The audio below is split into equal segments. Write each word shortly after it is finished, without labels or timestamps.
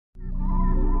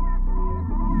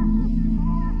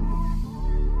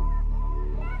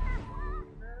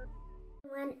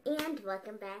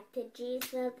welcome back to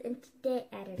G's World, and today,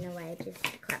 I don't know why I just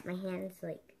clapped my hands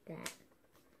like that.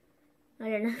 I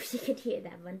don't know if you could hear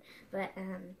that one, but,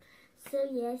 so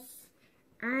yes,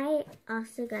 I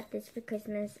also got this for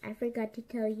Christmas. I forgot to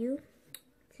tell you.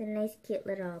 It's a nice, cute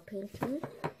little painting.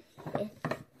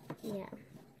 Yeah.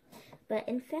 But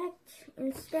in fact,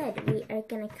 instead, we are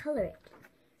going to color it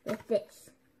with this.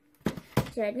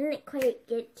 So I didn't quite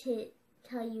get to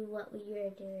tell you what we were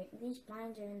doing. These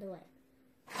blinds are in the way.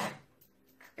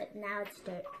 But now it's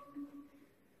dirt.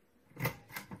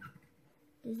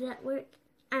 Does that work?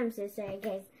 I'm so sorry,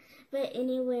 guys. But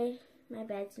anyway, my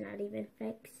bed's not even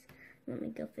fixed. Let me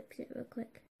go fix it real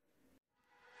quick.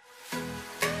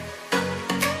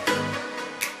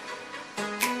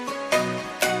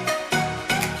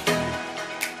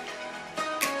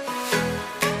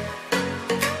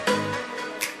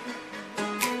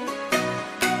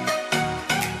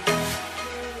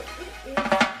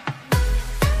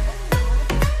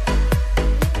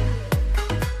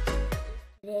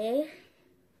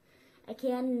 I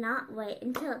cannot wait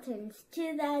until it turns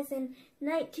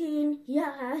 2019.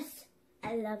 Yes,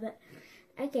 I love it.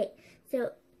 Okay,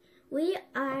 so we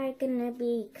are gonna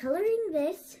be coloring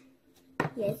this.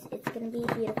 Yes, it's gonna be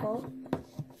beautiful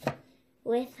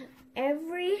with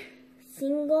every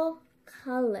single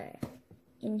color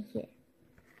in here.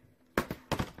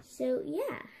 So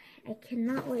yeah, I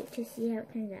cannot wait to see how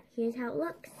it turns out. Here's how it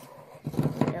looks.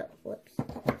 Oh, whoops.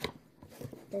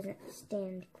 Doesn't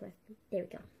stand correctly. There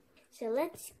we go. So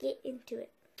let's get into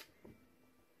it.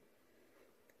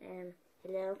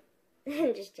 Hello?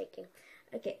 I'm just joking.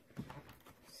 Okay.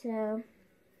 So,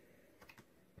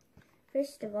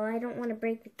 first of all, I don't want to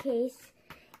break the case.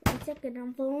 And second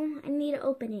of all, I need to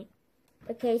open it.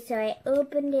 Okay, so I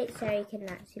opened it. Sorry you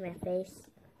cannot see my face.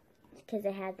 It's because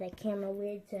I had the camera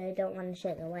weird, so I don't want to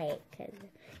show the light because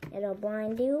it'll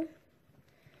blind you.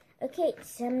 Okay,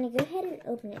 so I'm going to go ahead and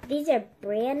open it. These are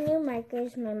brand new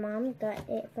markers. My mom got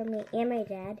it for me and my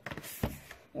dad.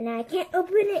 And I can't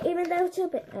open it even though it's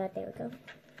open. Oh, there we go.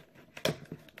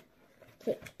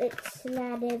 Okay, let's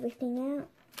slide everything out.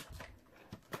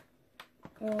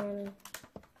 Oh,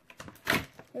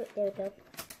 there we go.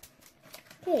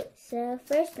 Okay, so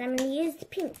first I'm going to use the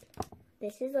pink.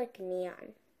 This is like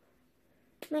neon.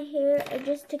 My hair, I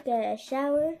just took a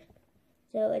shower,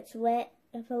 so it's wet.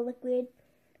 I feel like weird.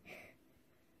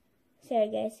 Sorry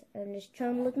guys, I'm just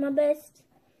trying to look my best.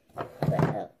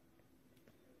 But,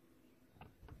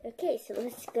 okay, so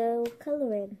let's go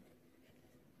coloring.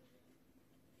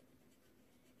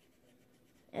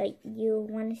 You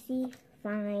want to see?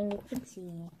 Fine, you can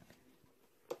see.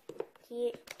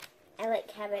 Here, I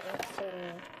like have it next to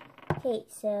me. Okay,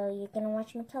 so you're gonna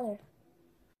watch me color.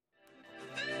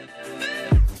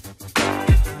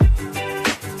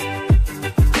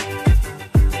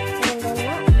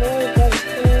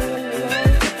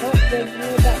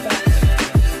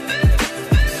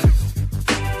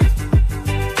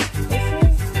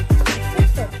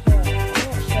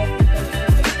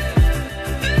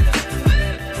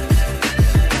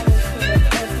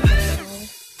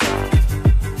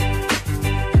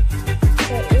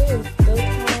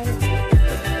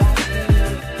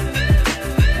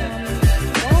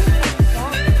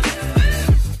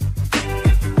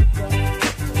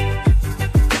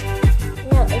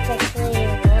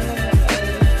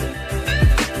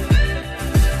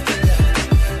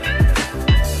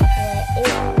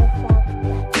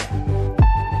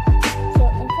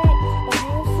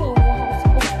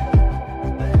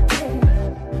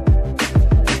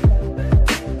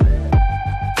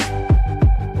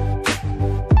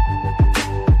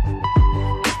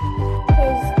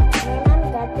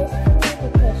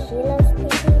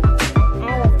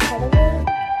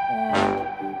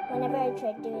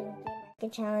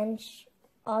 Challenge,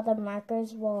 all the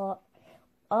markers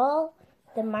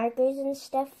and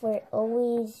stuff were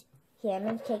always here. I'm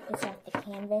gonna take this off the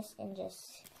canvas and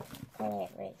just color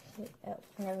it right here. Oh,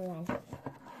 never mind.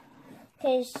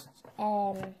 Because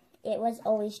it was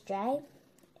always dry,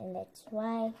 and that's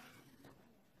why.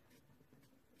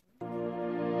 As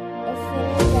soon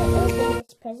as I opened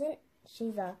this present,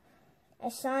 I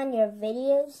saw in your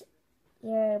videos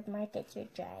your markers were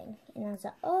drying, and I was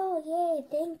like, oh yay,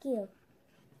 thank you.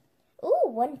 Ooh,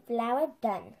 one flower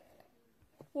done.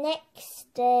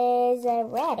 Next is a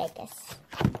red, I guess.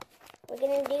 We're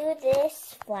going to do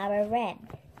this flower red.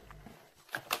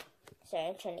 Sorry,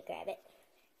 I'm trying to grab it.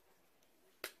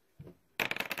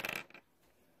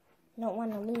 Don't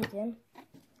want to lose them.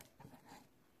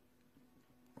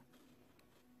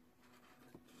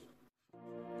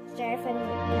 Sorry for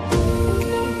the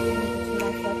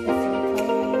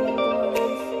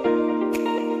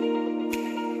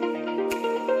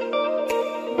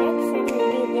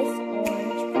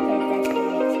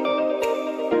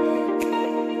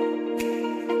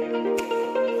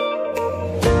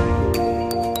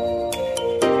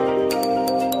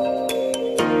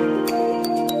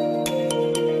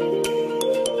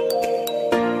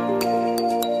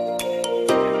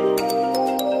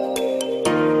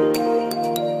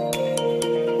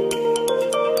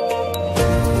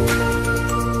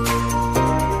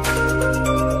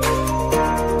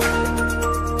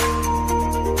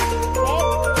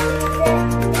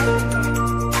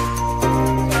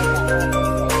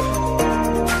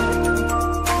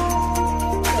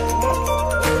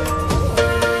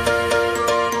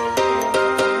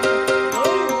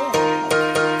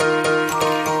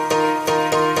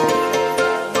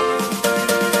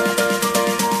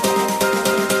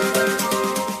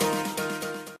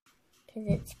because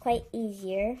it's quite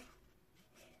easier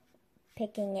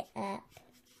picking it up.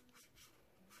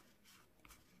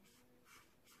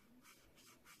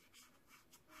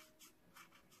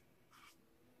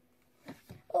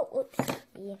 Oh, whoops.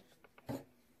 Yeah.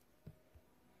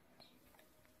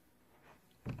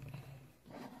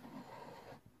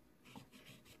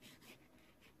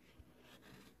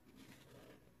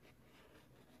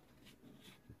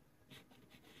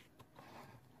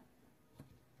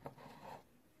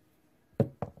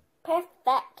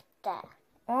 Perfect.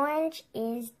 Orange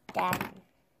is done.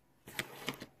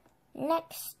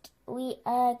 Next, we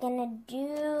are gonna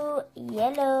do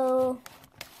yellow.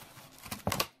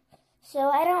 So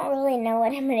I don't really know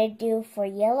what I'm gonna do for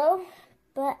yellow,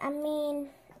 but I mean,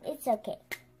 it's okay.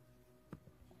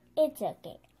 It's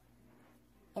okay.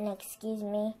 And excuse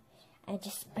me, I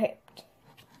just burped.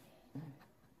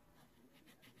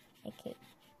 Okay.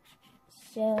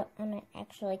 So I'm gonna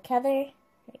actually color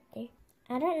right there.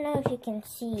 I don't know if you can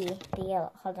see the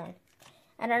yellow. Hold on.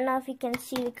 I don't know if you can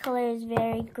see the colors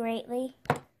very greatly.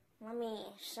 Let me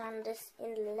shine this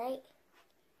in the light.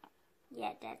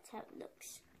 Yeah, that's how it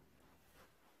looks.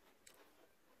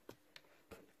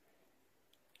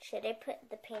 Should I put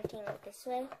the painting this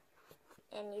way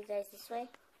and you guys this way?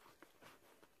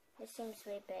 This seems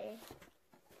way better.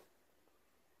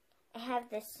 I have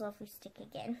this selfie stick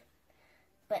again,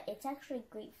 but it's actually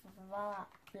great for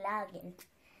vlogging.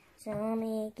 So let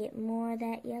me get more of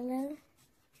that yellow.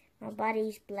 My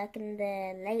body's blocking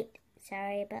the light.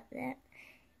 Sorry about that.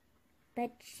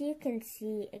 But you can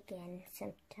see again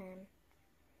sometime.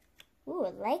 Ooh, I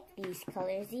like these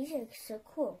colors. These are so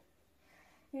cool.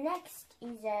 Next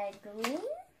is a green.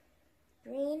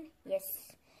 Green,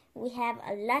 yes. We have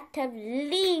a lot of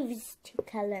leaves to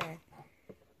color.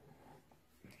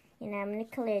 And I'm going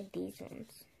to color these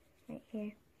ones right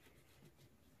here.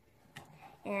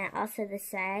 And also the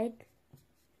side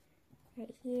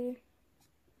right here.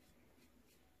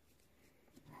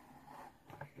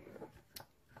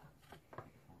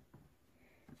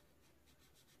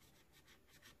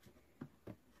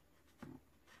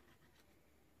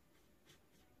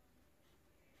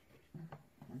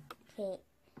 Okay,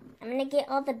 I'm going to get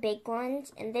all the big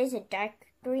ones, and there's a dark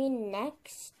green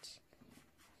next.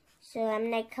 So I'm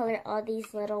going to color all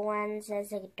these little ones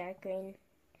as a dark green.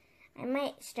 I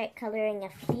might start coloring a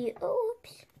few. Oh,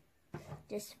 oops.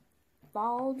 Just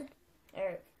fell.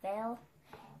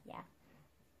 Yeah.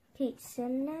 Okay, so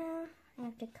now I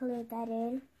have to color that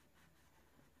in.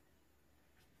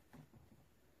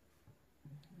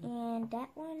 And that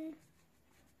one.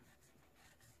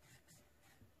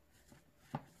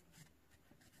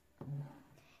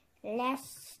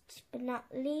 Last but not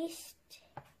least,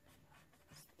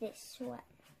 this one.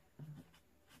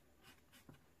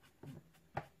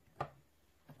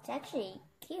 It's actually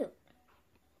cute.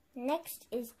 Next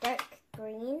is dark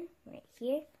green right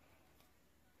here.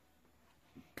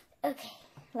 Okay,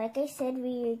 like I said,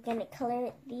 we're gonna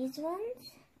color these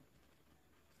ones.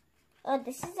 Oh,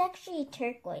 this is actually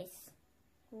turquoise.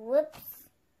 Whoops.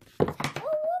 Oh,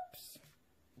 whoops.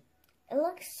 It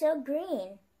looks so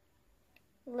green.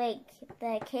 Like,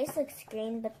 the case looks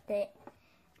green, but the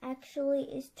actually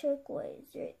is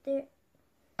turquoise right there.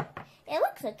 It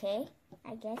looks okay,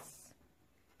 I guess.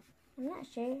 I'm not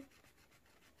sure.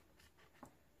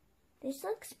 This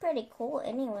looks pretty cool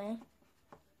anyway.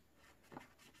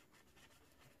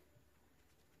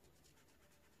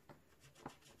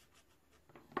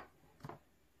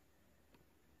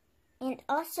 And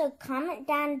also comment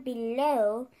down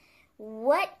below,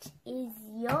 what is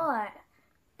your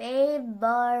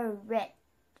favorite,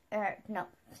 no,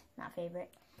 not favorite.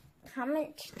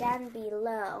 Comment down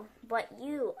below what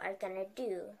you are gonna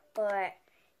do for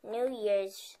New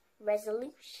Year's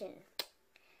resolution.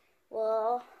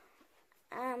 Well,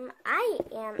 I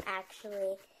am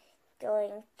actually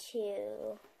going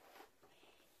to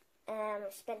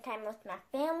spend time with my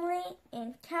family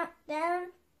and count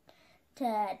down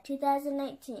to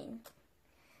 2019.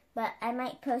 But I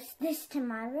might post this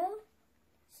tomorrow,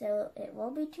 so it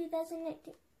will be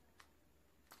 2019.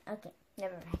 Okay,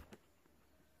 never mind.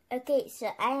 Okay, so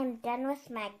I am done with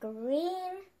my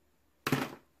green.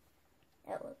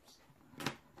 Oh, whoops.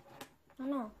 Oh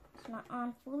no, it's not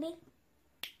on fully.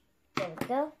 There we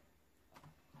go.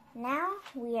 Now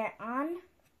we are on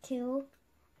to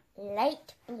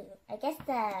light blue. I guess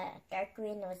the dark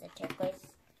green was a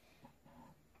turquoise.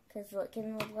 Because look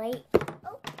in the light.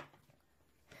 Oh!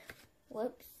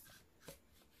 Whoops.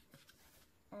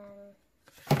 Oh.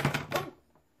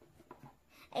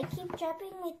 I keep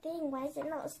dropping my thing. Why is it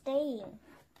not staying?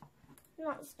 It's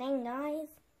not staying, guys.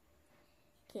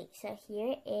 Okay, so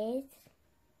here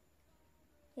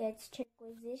it's turquoise.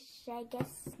 turquoise-ish, I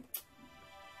guess.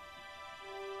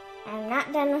 I'm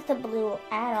not done with the blue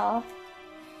at all,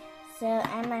 so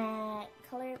I'm gonna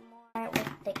color it more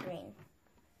with the green.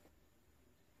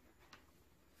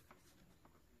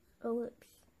 Oh, whoops.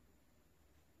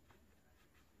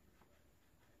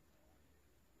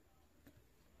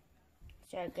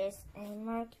 So I guess I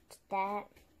marked that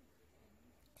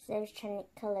because I was trying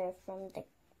to color from the,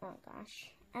 oh gosh,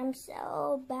 I'm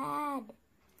so bad.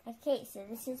 Okay, so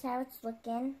this is how it's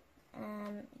looking.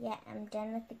 Yeah, I'm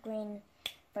done with the green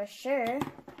for sure.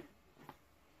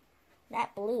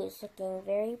 That blue is looking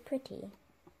very pretty.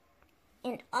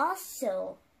 And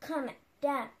also, comment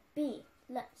down below.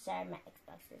 Sorry, my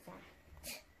Xbox is on.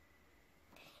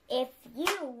 If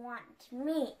you want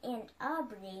me and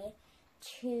Aubrey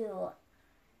to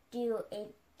do a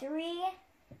 3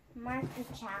 marker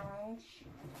challenge,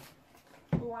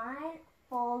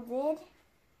 blindfolded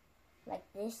like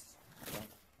this,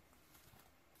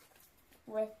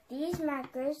 with these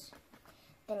markers,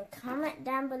 then comment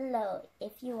down below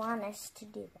if you want us to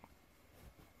do that.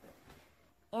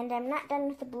 And I'm not done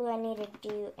with the blue, I need to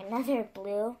do another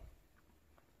blue.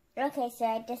 Okay, so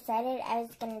I decided I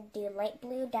was going to do light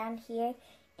blue down here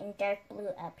and dark blue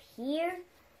up here.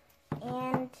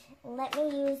 And let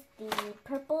me use the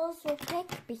purples real quick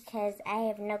because I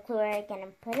have no clue where I'm going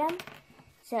to put them.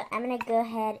 So I'm going to go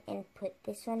ahead and put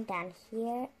this one down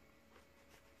here,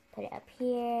 put it up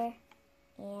here,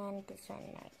 and this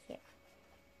one right here.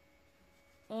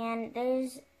 And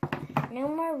there's no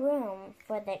more room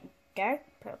for the dark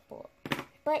purple,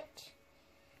 but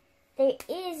there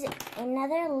is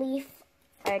another leaf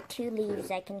or 2 leaves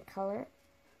I can color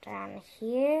down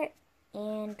here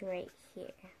and right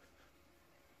here.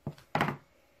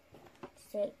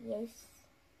 So yes,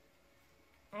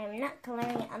 I'm not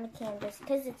coloring it on the canvas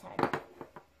because it's hard,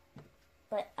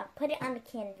 but I'll put it on the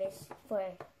canvas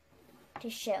to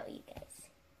show you guys.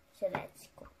 So that's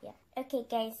cool, yeah. Okay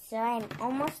guys, so I'm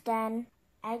almost done.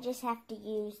 I just have to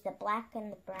use the black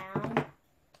and the brown.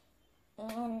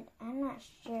 And I'm not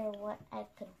sure what I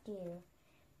could do.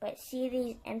 But see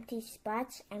these empty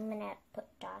spots? I'm going to put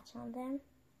dots on them.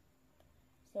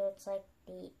 So it's like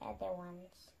the other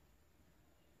ones.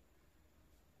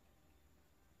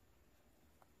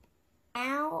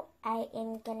 Now I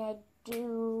am going to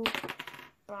do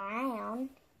brown.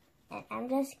 And I'm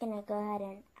just going to go ahead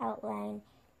and outline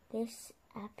this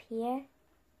up here.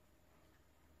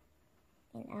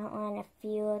 And outline a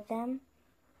few of them.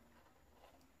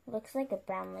 Looks like a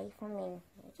brown leaf. I mean,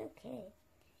 it's okay.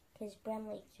 Because brown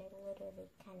leaves are literally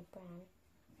kind of brown.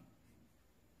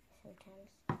 Sometimes.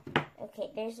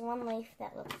 Okay, there's one leaf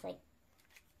that looks like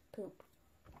poop.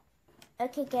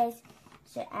 Okay, guys.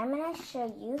 So I'm going to show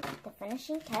you the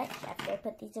finishing touch after I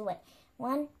put these away.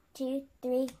 1, 2,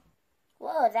 3.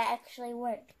 Whoa, that actually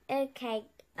worked. Okay,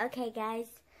 guys.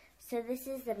 So this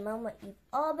is the moment you've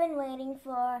all been waiting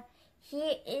for.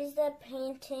 Here is the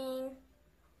painting.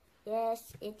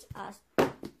 Yes, it's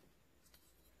awesome.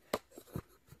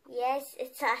 Yes,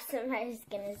 it's awesome, I was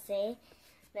going to say.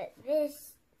 But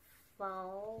this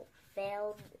fell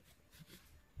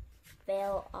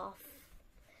off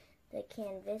the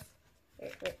canvas.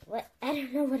 What? I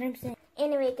don't know what I'm saying.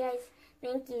 Anyway, guys,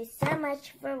 thank you so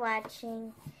much for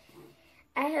watching.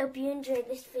 I hope you enjoyed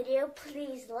this video.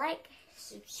 Please like,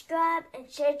 subscribe, and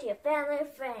share to your family and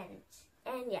friends.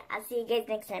 And yeah, I'll see you guys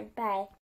next time. Bye.